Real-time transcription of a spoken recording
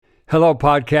Hello,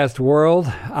 podcast world.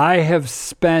 I have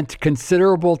spent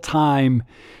considerable time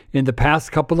in the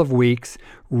past couple of weeks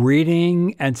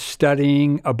reading and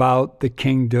studying about the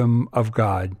kingdom of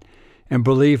God. And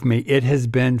believe me, it has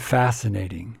been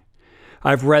fascinating.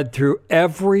 I've read through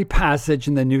every passage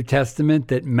in the New Testament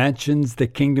that mentions the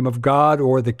kingdom of God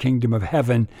or the kingdom of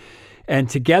heaven. And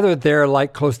together there are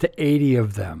like close to 80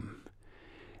 of them.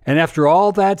 And after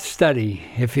all that study,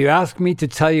 if you ask me to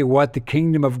tell you what the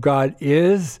kingdom of God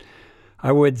is,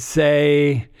 I would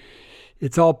say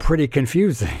it's all pretty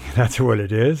confusing. That's what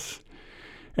it is.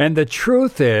 And the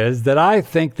truth is that I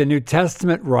think the New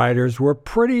Testament writers were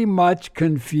pretty much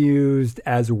confused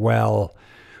as well.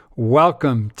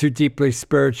 Welcome to Deeply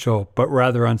Spiritual, but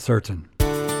rather uncertain.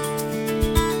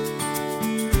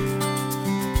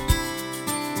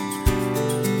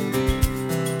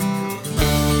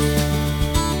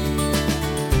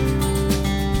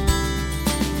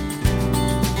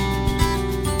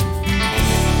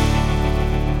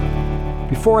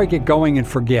 Before I get going and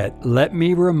forget, let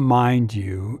me remind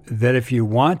you that if you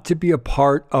want to be a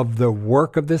part of the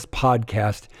work of this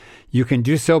podcast, you can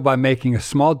do so by making a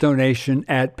small donation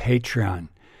at Patreon.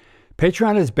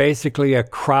 Patreon is basically a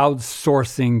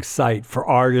crowdsourcing site for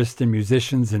artists and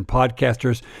musicians and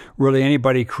podcasters, really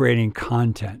anybody creating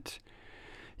content.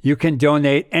 You can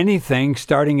donate anything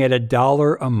starting at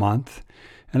 $1 a month.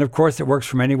 And of course, it works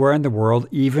from anywhere in the world,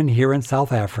 even here in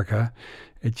South Africa.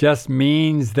 It just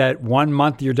means that 1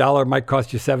 month your dollar might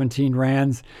cost you 17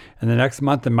 rands, and the next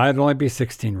month it might only be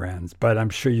 16 rands, but I'm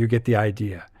sure you get the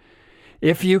idea.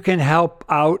 If you can help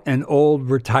out an old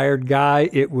retired guy,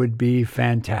 it would be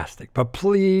fantastic. But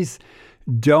please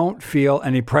don't feel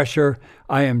any pressure.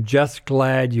 I am just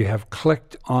glad you have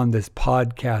clicked on this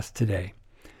podcast today.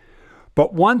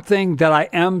 But one thing that I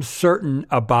am certain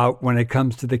about when it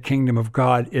comes to the kingdom of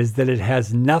God is that it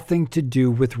has nothing to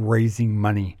do with raising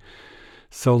money.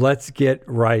 So let's get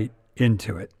right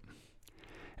into it.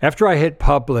 After I hit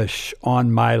publish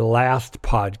on my last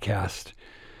podcast,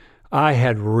 I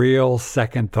had real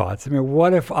second thoughts.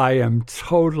 What if I am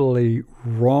totally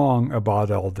wrong about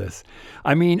all this?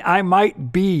 I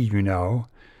might be,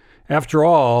 After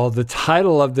all, the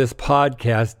title of this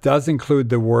podcast does include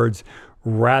the words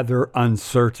rather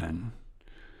uncertain.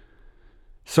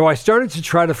 So I started to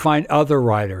try to find other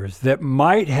writers that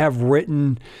might have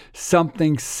written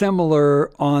something similar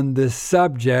on this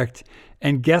subject,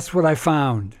 and guess what I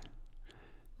found?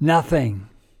 Nothing.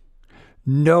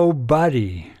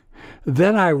 Nobody.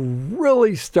 Then I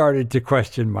really started to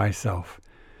question myself.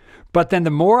 But then the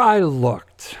more I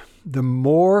looked, the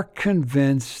more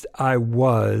convinced I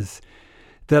was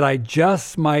that I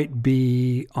just might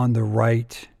be on the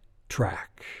right track.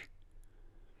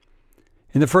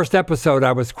 In the first episode,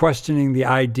 I was questioning the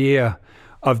idea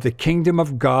of the kingdom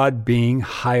of God being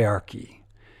hierarchy.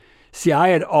 See, I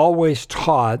had always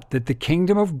taught that the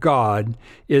kingdom of God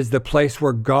is the place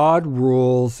where God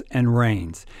rules and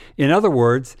reigns. In other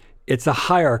words, it's a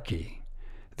hierarchy.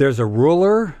 There's a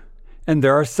ruler and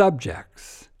there are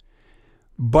subjects.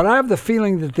 But I have the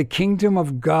feeling that the kingdom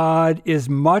of God is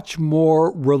much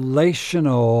more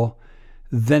relational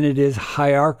than it is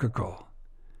hierarchical.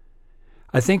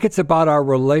 I think it's about our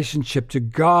relationship to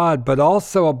God, but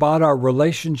also about our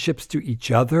relationships to each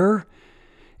other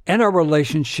and our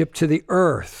relationship to the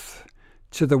earth,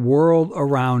 to the world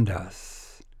around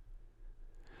us.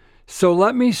 So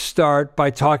let me start by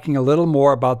talking a little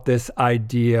more about this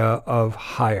idea of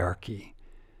hierarchy.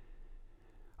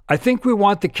 I think we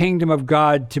want the kingdom of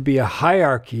God to be a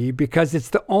hierarchy because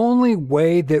it's the only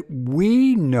way that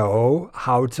we know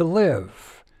how to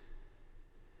live.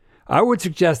 I would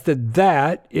suggest that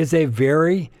that is a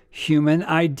very human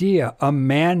idea, a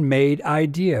man-made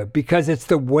idea, because it's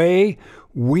the way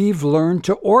we've learned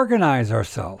to organize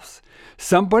ourselves.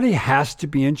 Somebody has to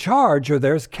be in charge or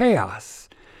there's chaos.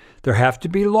 There have to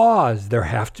be laws, there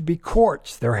have to be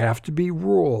courts, there have to be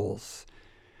rules.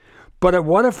 But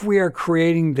what if we are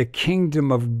creating the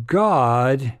kingdom of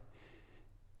God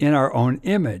in our own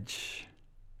image?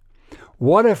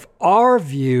 What if our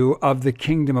view of the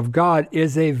kingdom of God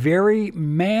is a very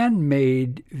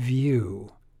man-made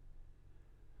view?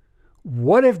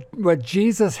 What if what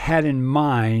Jesus had in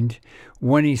mind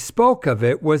when he spoke of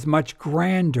it was much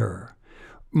grander,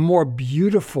 more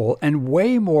beautiful, and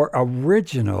way more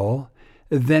original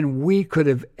than we could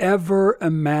have ever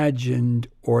imagined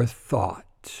or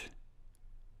thought?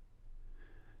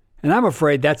 And I'm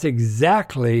afraid that's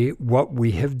exactly what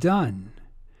we have done.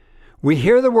 We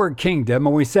hear the word kingdom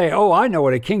and we say, oh, I know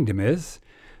what a kingdom is.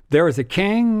 There is a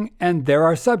king and there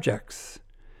are subjects.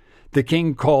 The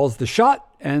king calls the shot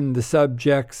and the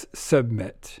subjects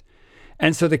submit.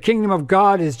 And so the kingdom of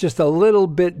God is just a little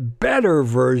bit better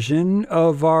version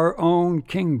of our own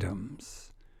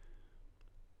kingdoms.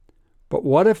 But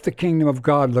what if the kingdom of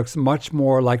God looks much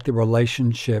more like the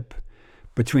relationship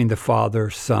between the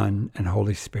Father, Son, and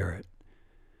Holy Spirit?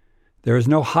 There is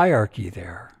no hierarchy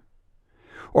there.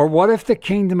 Or what if the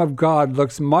kingdom of God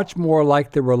looks much more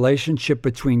like the relationship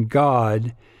between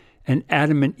God and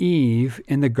Adam and Eve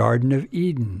in the Garden of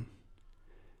Eden?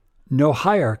 No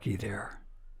hierarchy there.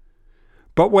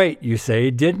 But wait, you say,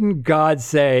 didn't God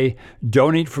say,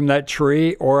 don't eat from that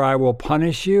tree or I will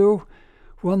punish you?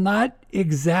 Well, not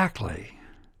exactly.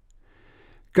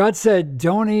 God said,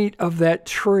 don't eat of that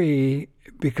tree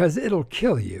because it'll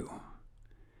kill you.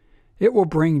 It will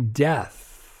bring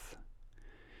death.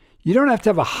 You don't have to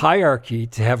have a hierarchy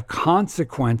to have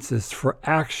consequences for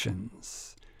actions.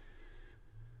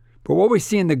 But what we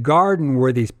see in the garden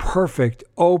were these perfect,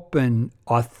 open,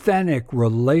 authentic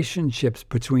relationships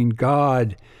between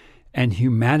God and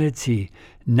humanity,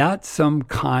 not some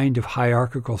kind of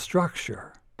hierarchical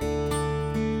structure.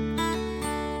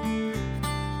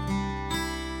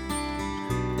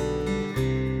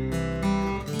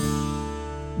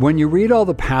 When you read all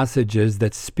the passages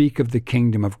that speak of the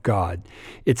kingdom of God,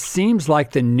 it seems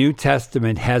like the New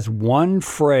Testament has one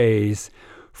phrase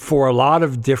for a lot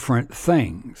of different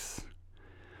things.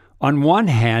 On one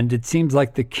hand, it seems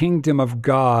like the kingdom of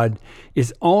God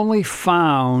is only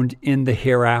found in the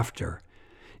hereafter,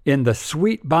 in the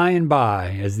sweet by and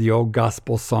by, as the old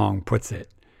gospel song puts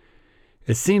it.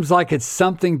 It seems like it's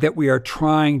something that we are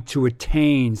trying to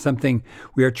attain, something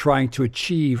we are trying to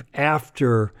achieve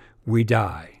after we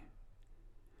die.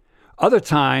 Other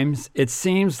times, it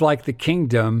seems like the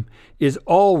kingdom is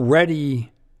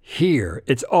already here.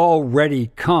 It's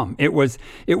already come. It was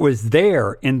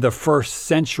there in the first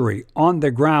century, on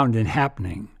the ground and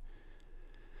happening.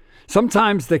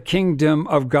 Sometimes the kingdom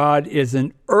of God is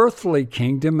an earthly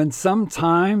kingdom, and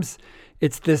sometimes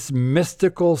it's this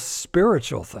mystical,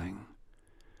 spiritual thing.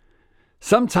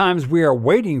 Sometimes we are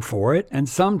waiting for it, and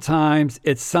sometimes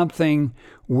it's something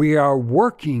we are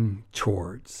working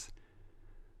towards.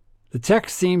 The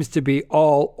text seems to be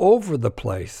all over the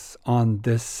place on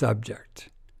this subject.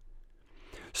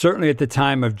 Certainly at the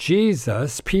time of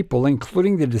Jesus, people,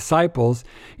 including the disciples,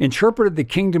 interpreted the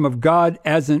kingdom of God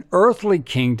as an earthly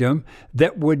kingdom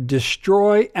that would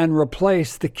destroy and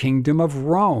replace the kingdom of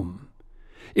Rome.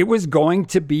 It was going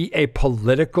to be a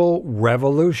political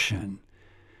revolution.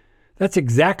 That's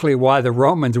exactly why the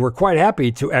Romans were quite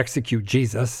happy to execute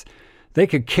Jesus. They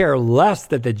could care less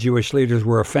that the Jewish leaders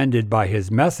were offended by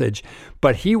his message,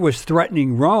 but he was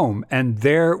threatening Rome and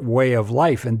their way of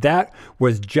life, and that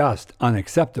was just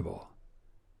unacceptable.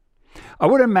 I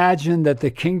would imagine that the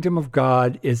kingdom of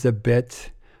God is a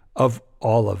bit of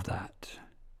all of that.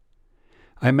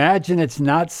 I imagine it's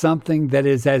not something that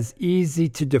is as easy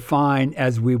to define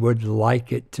as we would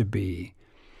like it to be.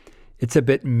 It's a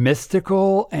bit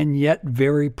mystical and yet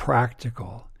very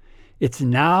practical. It's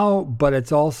now, but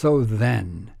it's also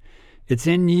then. It's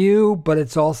in you, but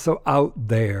it's also out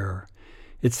there.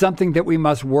 It's something that we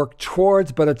must work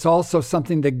towards, but it's also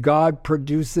something that God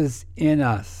produces in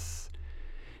us.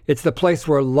 It's the place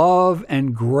where love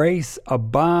and grace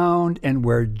abound and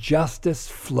where justice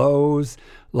flows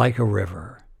like a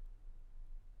river.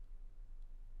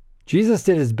 Jesus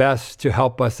did his best to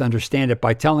help us understand it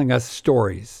by telling us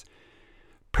stories,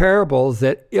 parables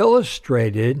that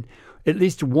illustrated at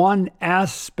least one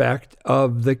aspect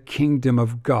of the kingdom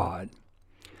of God.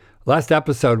 Last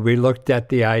episode, we looked at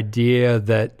the idea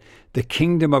that the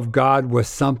kingdom of God was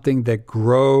something that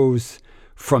grows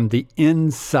from the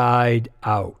inside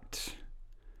out.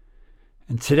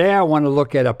 And today I want to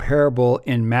look at a parable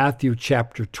in Matthew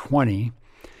chapter 20.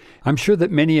 I'm sure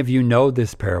that many of you know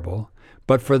this parable,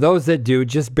 but for those that do,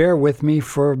 just bear with me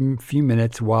for a few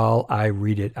minutes while I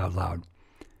read it out loud.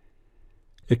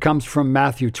 It comes from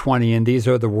Matthew 20, and these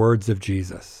are the words of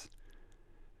Jesus.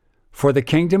 For the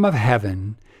kingdom of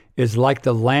heaven is like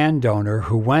the landowner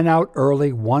who went out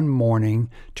early one morning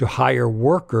to hire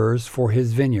workers for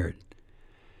his vineyard.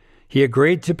 He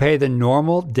agreed to pay the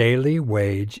normal daily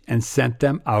wage and sent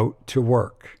them out to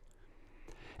work.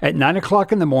 At 9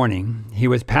 o'clock in the morning, he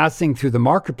was passing through the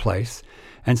marketplace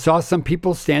and saw some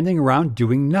people standing around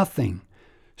doing nothing.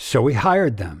 So he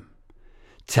hired them,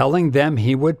 telling them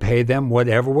he would pay them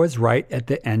whatever was right at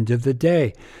the end of the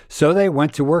day. So they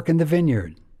went to work in the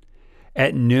vineyard.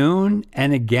 At noon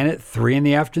and again at 3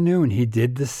 p.m, he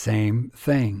did the same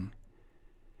thing.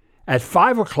 At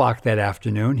 5 o'clock that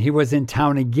afternoon, he was in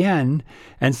town again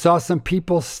and saw some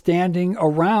people standing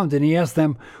around, and he asked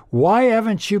them, "Why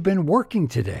haven't you been working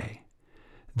today?"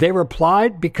 They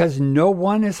replied, "Because no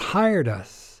one has hired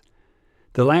us."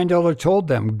 The landowner told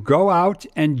them, "Go out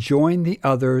and join the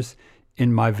others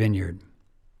in my vineyard."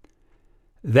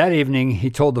 That evening, he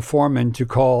told the foreman to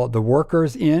call the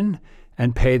workers in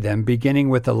and pay them, beginning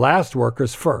with the last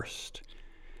workers first.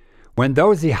 When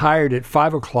those he hired at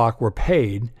 5 o'clock were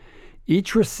paid,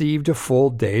 each received a full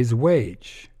day's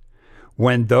wage.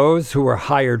 When those who were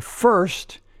hired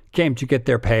first came to get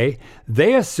their pay,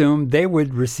 they assumed they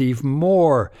would receive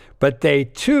more, but they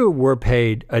too were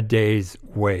paid a day's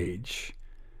wage.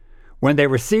 When they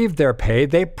received their pay,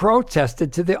 they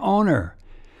protested to the owner.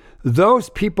 "Those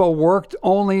people worked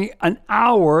only an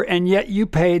hour, and yet you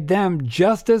paid them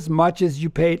just as much as you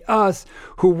paid us,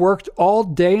 who worked all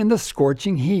day in the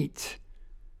scorching heat."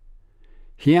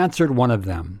 He answered one of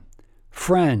them,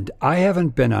 "Friend, I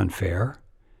haven't been unfair.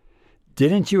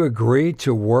 Didn't you agree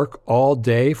to work all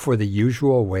day for the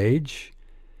usual wage?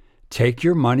 Take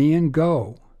your money and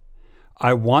go.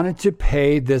 I wanted to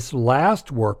pay this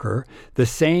last worker the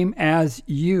same as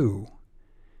you.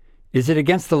 Is it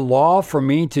against the law for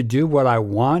me to do what I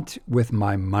want with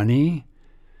my money?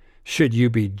 Should you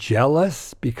be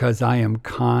jealous because I am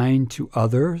kind to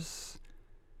others?"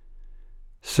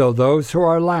 So those who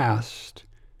are last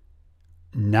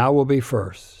now will be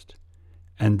first,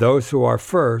 and those who are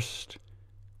first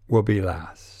will be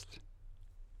last.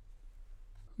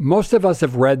 Most of us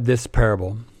have read this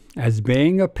parable as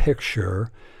being a picture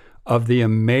of the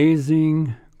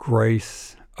amazing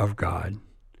grace of God.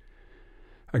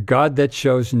 A God that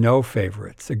shows no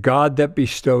favorites, a God that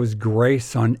bestows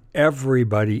grace on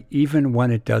everybody, even when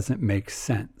it doesn't make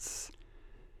sense.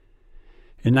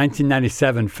 In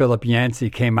 1997, Philip Yancey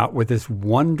came out with this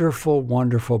wonderful,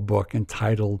 wonderful book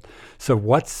entitled, "So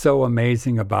What's So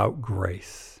Amazing About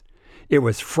Grace?" It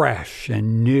was fresh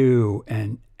and new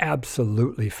and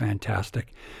absolutely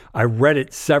fantastic. I read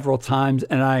it several times,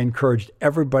 and I encouraged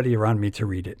everybody around me to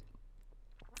read it.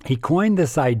 He coined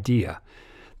this idea,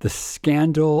 the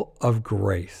scandal of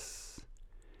grace.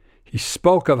 He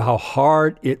spoke of how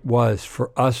hard it was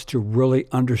for us to really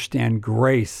understand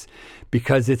grace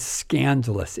because it's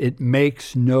scandalous. It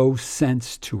makes no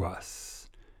sense to us.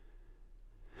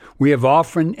 We have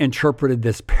often interpreted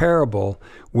this parable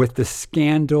with the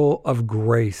scandal of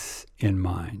grace in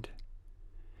mind.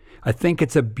 I think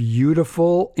it's a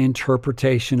beautiful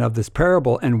interpretation of this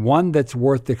parable and one that's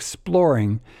worth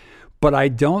exploring, but I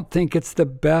don't think it's the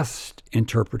best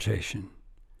interpretation.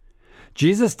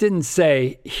 Jesus didn't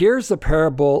say, "Here's a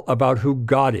parable about who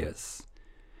God is."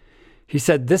 He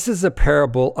said, "This is a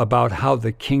parable about how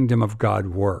the kingdom of God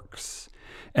works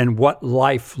and what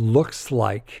life looks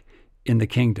like in the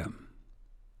kingdom."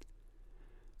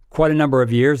 Quite a number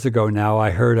of years ago now,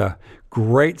 I heard a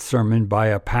great sermon by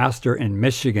a pastor in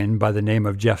Michigan by the name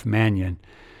of Jeff Manion.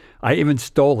 I even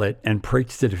stole it and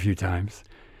preached it a few times.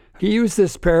 He used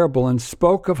this parable and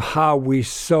spoke of how we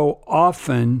so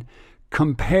often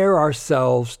compare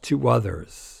ourselves to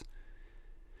others.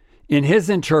 In his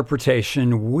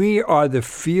interpretation, we are the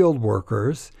field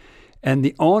workers, and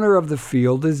the owner of the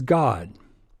field is God.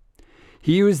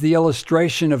 He used the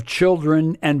illustration of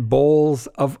children and bowls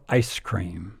of ice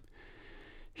cream.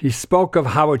 He spoke of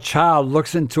how a child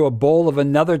looks into a bowl of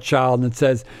another child and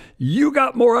says, "You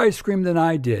got more ice cream than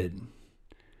I did."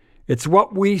 It's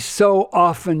what we so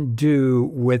often do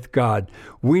with God.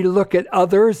 We look at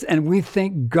others and we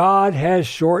think God has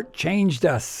shortchanged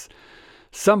us.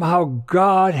 Somehow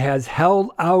God has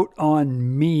held out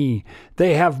on me.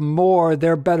 They have more,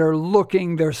 they're better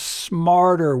looking, they're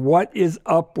smarter. What is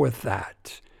up with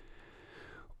that?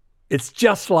 It's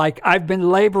just like I've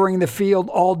been laboring the field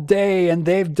all day and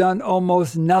they've done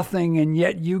almost nothing, and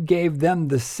yet you gave them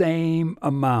the same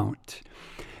amount.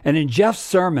 And in Jeff's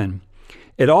sermon,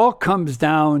 it all comes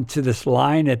down to this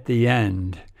line at the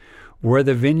end where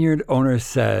the vineyard owner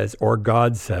says, or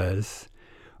God says,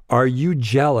 "Are you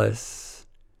jealous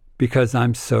because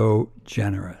I'm so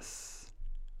generous?"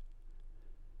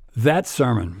 That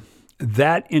sermon,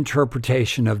 that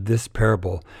interpretation of this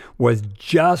parable was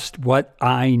just what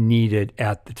I needed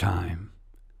at the time.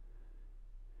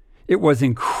 It was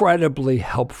incredibly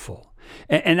helpful.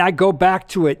 And I go back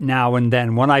to it now and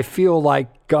then when I feel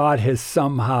like God has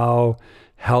somehow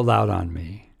held out on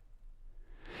me.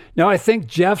 Now, I think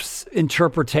Jeff's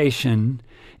interpretation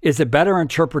is a better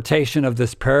interpretation of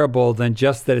this parable than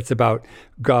just that it's about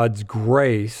God's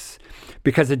grace,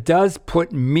 because it does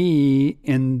put me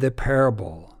in the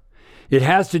parable. It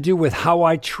has to do with how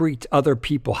I treat other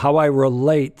people, how I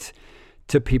relate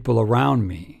to people around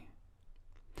me.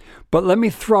 But let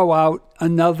me throw out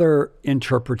another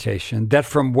interpretation that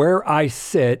from where I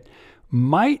sit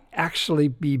might actually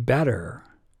be better.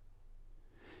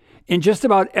 In just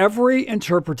about every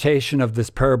interpretation of this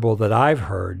parable that I've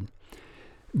heard,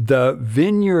 The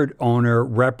vineyard owner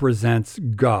represents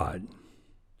God.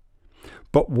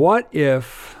 But what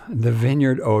if the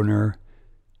vineyard owner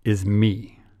is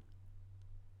me?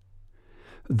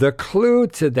 The clue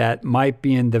to that might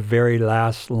be in the very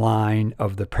last line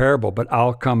of the parable, but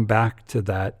I'll come back to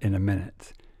that in a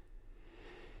minute.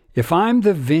 If I'm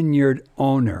the vineyard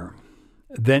owner,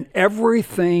 then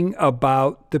everything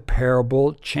about the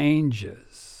parable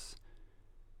changes.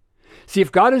 See,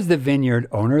 if God is the vineyard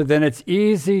owner, then it's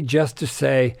easy just to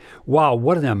say, wow,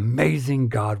 what an amazing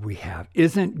God we have.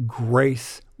 Isn't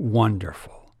grace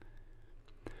wonderful?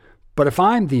 But if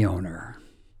I'm the owner,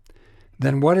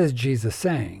 then what is Jesus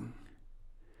saying?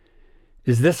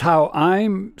 Is this how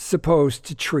I'm supposed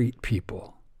to treat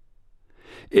people?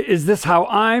 Is this how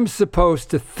I'm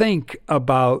supposed to think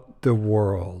about the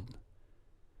world?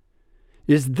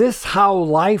 Is this how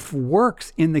life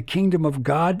works in the kingdom of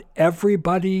God?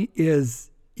 Everybody is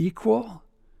equal?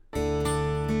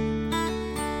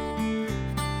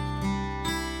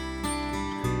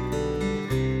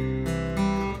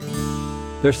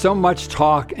 There's so much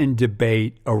talk and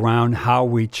debate around how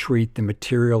we treat the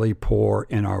materially poor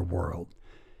in our world.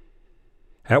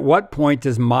 At what point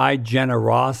does my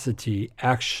generosity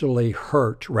actually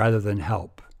hurt rather than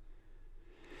help?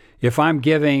 If I'm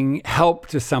giving help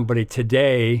to somebody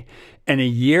today and a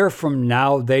year from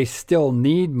now they still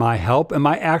need my help, am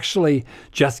I actually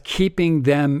just keeping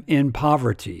them in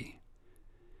poverty?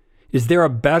 Is there a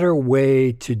better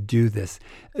way to do this?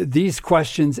 These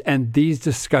questions and these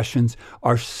discussions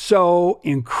are so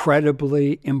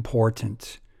incredibly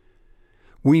important.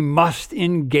 We must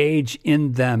engage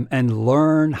in them and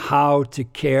learn how to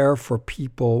care for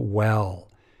people well.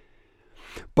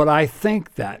 But I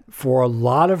think that for a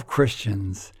lot of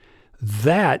Christians,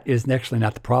 that is actually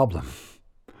not the problem.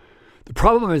 The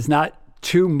problem is not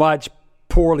too much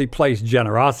poorly placed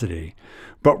generosity,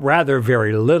 but rather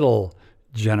very little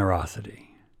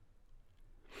generosity.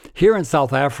 Here in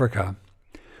South Africa,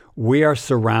 we are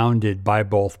surrounded by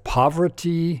both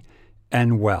poverty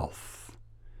and wealth.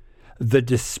 The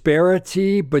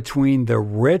disparity between the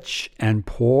rich and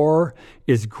poor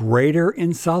is greater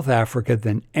in South Africa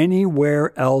than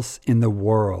anywhere else in the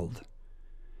world.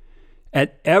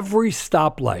 At every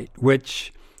stoplight,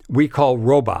 which we call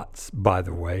robots, by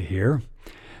the way, here,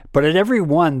 but at every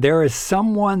one, there is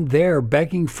someone there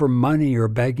begging for money or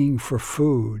begging for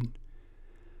food.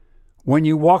 When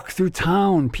you walk through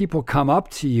town, people come up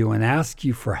to you and ask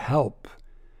you for help.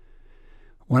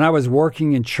 When I was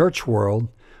working in church world,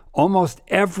 almost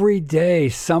every day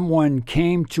someone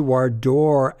came to our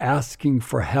door asking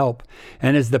for help.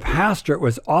 And as the pastor, it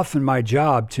was often my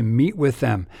job to meet with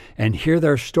them and hear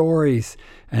their stories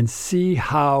and see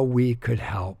how we could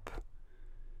help.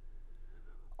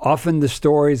 Often the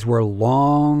stories were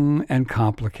long and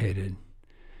complicated.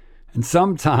 And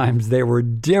sometimes they were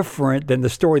different than the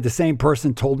story the same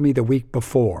person told me the week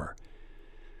before.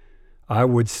 I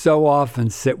would so often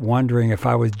sit wondering if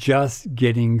I was just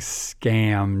getting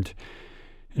scammed.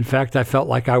 In fact, I felt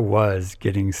like I was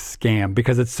getting scammed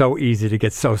because it's so easy to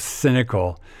get so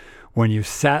cynical when you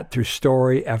sat through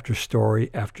story after story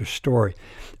after story.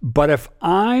 But if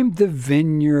I'm the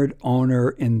vineyard owner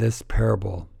in this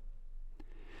parable,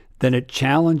 then it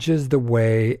challenges the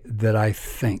way that I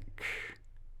think.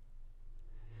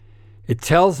 It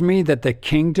tells me that the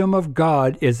kingdom of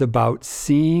God is about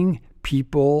seeing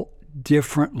people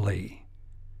differently.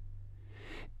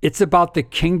 It's about the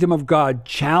kingdom of God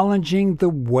challenging the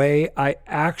way I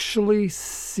actually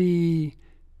see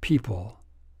people.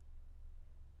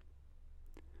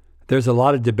 There's a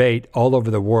lot of debate all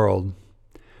over the world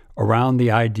around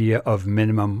the idea of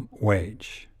minimum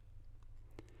wage.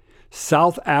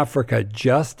 South Africa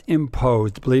just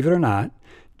imposed, believe it or not,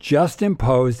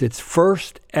 its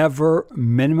first ever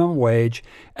minimum wage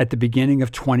at the beginning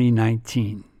of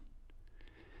 2019.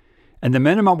 And the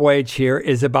minimum wage here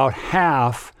is about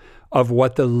half of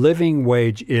what the living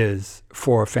wage is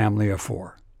for a family of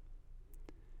four.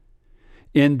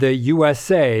 In the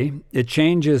USA, it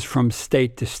changes from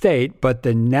state to state, but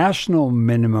the national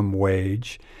minimum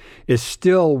wage is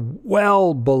still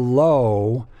well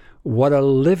below what a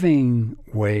living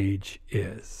wage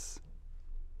is.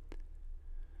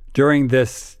 During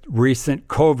this recent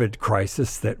COVID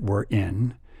crisis that we're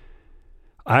in,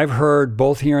 I've heard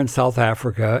both here in South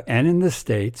Africa and in the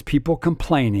States, people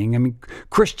complaining,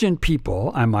 Christian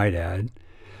people, I might add,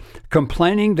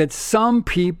 complaining that some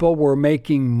people were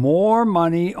making more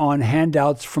money on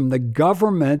handouts from the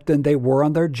government than they were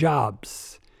on their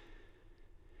jobs.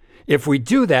 If we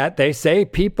do that, they say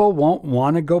people won't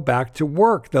want to go back to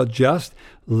work. They'll just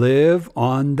live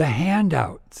on the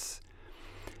handouts.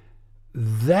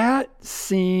 That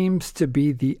seems to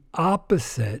be the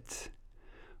opposite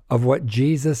of what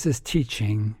Jesus is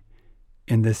teaching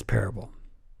in this parable.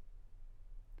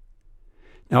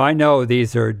 Now, I know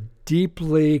these are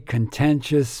deeply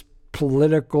contentious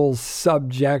political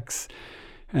subjects,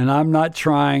 and I'm not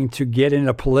trying to get in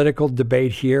a political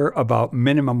debate here about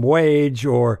minimum wage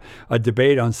or a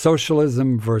debate on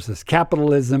socialism versus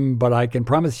capitalism, but I can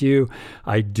promise you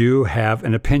I do have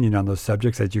an opinion on those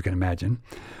subjects, as you can imagine.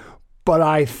 But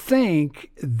I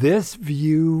think this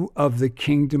view of the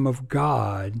kingdom of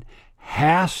God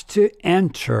has to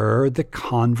enter the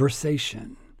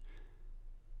conversation.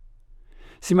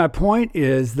 See, my point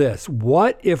is this: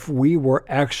 what if we were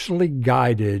actually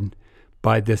guided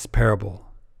by this parable?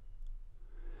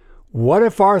 What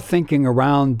if our thinking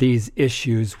around these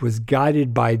issues was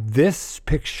guided by this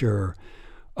picture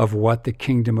of what the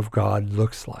kingdom of God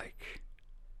looks like?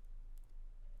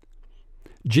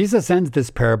 Jesus ends this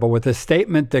parable with a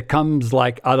statement that comes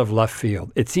like out of left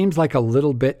field. It seems like a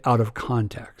little bit out of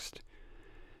context.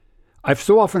 I've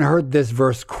so often heard this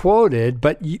verse quoted,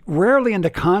 but rarely in the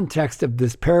context of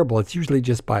this parable. It's usually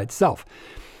just by itself.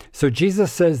 So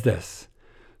Jesus says this: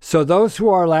 "So those who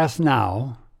are last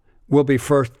now will be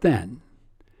first then,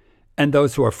 and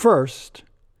those who are first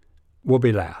will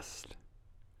be last."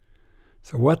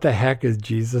 So what the heck is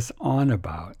Jesus on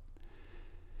about?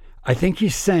 I think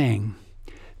he's saying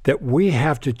that we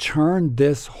have to turn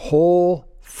this whole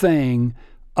thing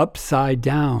upside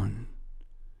down.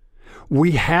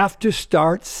 We have to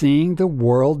start seeing the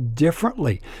world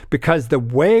differently, because the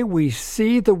way we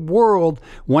see the world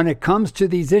when it comes to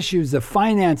these issues of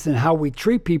finance and how we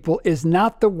treat people is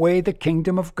not the way the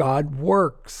kingdom of God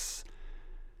works.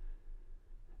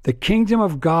 The kingdom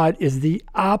of God is the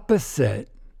opposite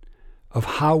of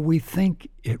how we think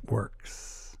it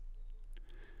works.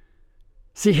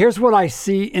 See, here's what I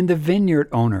see in the vineyard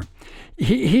owner.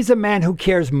 He's a man who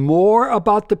cares more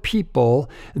about the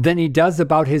people than he does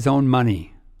about his own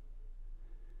money.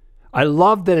 I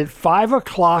love that at 5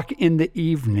 o'clock in the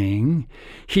evening,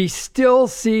 he still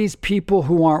sees people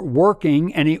who aren't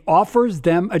working and he offers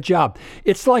them a job.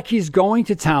 It's like he's going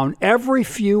to town every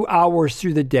few hours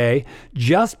through the day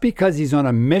just because he's on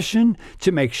a mission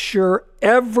to make sure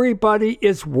everybody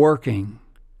is working,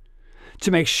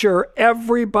 to make sure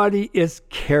everybody is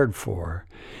cared for.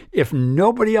 If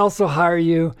nobody else will hire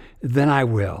you, then I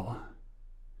will.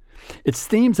 It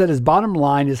seems that his bottom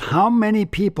line is how many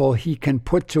people he can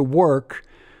put to work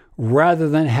rather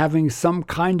than having some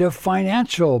kind of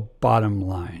financial bottom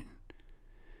line.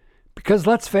 Because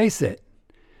let's face it,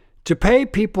 to pay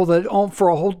people that for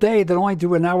a whole day that only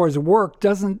do an hour's work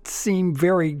doesn't seem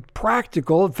very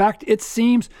practical. In fact, it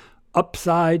seems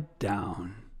upside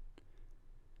down.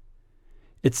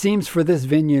 It seems for this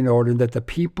vineyard owner that the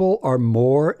people are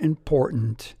more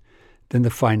important than the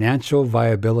financial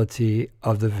viability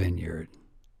of the vineyard.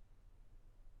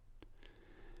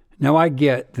 Now, I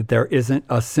get that there isn't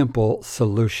a simple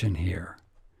solution here.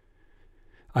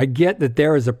 I get that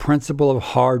there is a principle of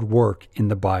hard work in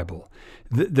the Bible,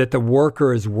 that the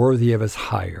worker is worthy of his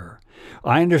hire.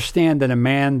 I understand that a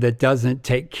man that doesn't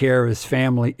take care of his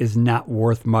family is not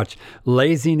worth much.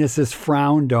 Laziness is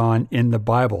frowned on in the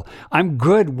Bible. I'm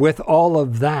good with all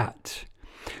of that.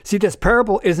 See, this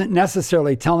parable isn't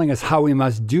necessarily telling us how we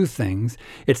must do things.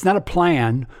 It's not a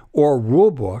plan or a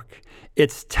rule book.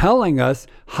 It's telling us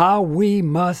how we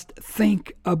must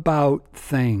think about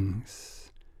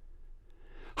things,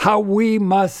 how we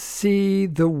must see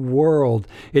the world.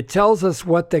 It tells us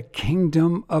what the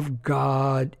kingdom of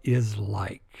God is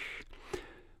like.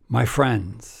 My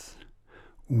friends,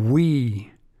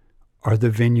 we are the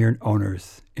vineyard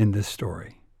owners in this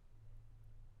story.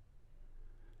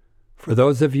 For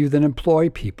those of you that employ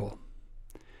people,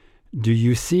 do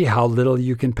you see how little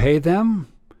you can pay them?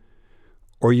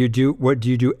 Or do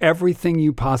you do everything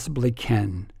you possibly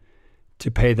can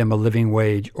to pay them a living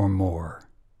wage or more?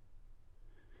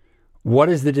 What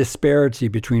is the disparity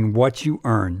between what you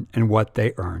earn and what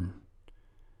they earn?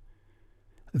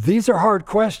 These are hard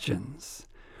questions,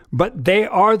 but they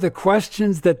are the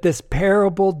questions that this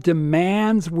parable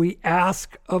demands we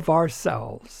ask of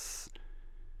ourselves.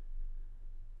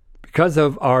 Because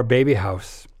of our baby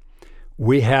house,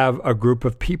 we have a group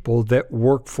of people that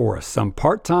work for us, some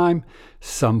part-time,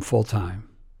 some full-time.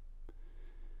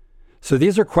 So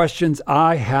these are questions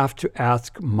I have to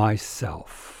ask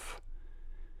myself.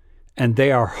 And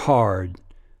they are hard,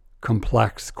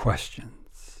 complex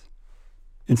questions.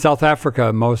 In South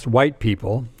Africa, most white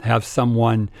people have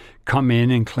someone come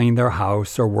in and clean their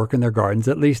house or work in their gardens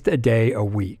at least a day a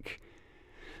week.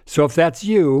 So if that's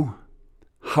you,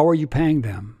 how are you paying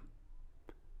them?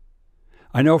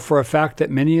 I know for a fact that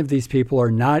many of these people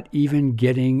are not even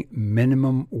getting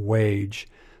minimum wage,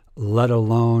 let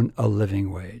alone a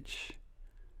living wage.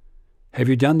 Have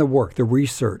you done the work, the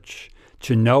research,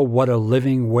 to know what a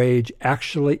living wage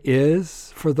actually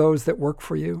is for those that work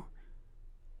for you?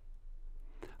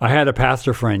 I had a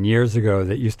pastor friend years ago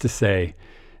that used to say,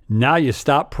 "Now you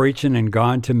stop preaching and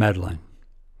gone to meddling."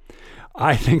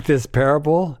 I think this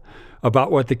parable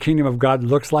about what the kingdom of God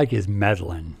looks like is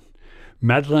meddling.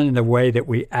 Meddling in the way that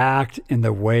we act, in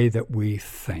the way that we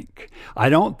think. I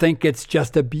don't think it's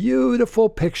just a beautiful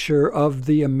picture of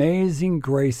the amazing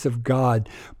grace of God,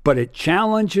 but it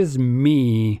challenges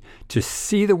me to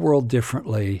see the world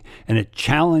differently, and it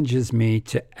challenges me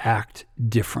to act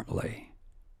differently.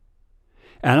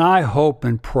 And I hope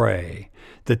and pray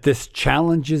that this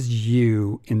challenges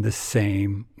you in the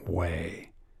same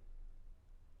way.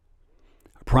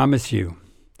 I promise you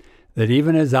that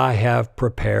even as I have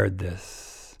prepared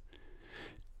this,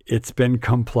 it's been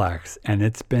complex and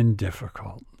it's been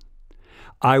difficult.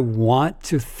 I want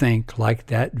to think like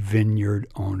that vineyard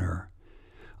owner.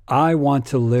 I want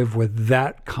to live with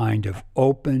that kind of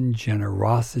open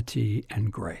generosity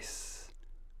and grace.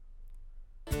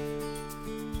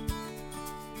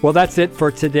 Well, that's it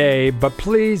for today, but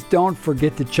please don't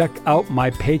forget to check out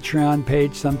my Patreon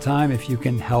page sometime if you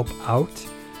can help out.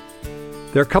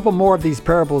 There are a couple more of these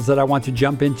parables that I want to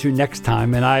jump into next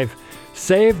time, and I've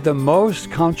saved the most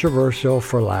controversial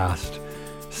for last,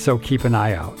 so keep an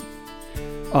eye out.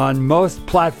 On most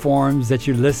platforms that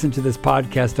you listen to this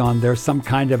podcast on, there's some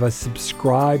kind of a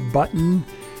subscribe button.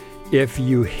 If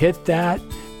you hit that,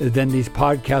 then these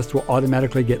podcasts will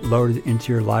automatically get loaded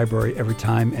into your library every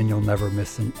time, and you'll never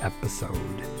miss an episode.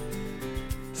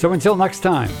 So until next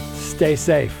time, stay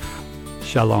safe.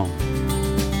 Shalom.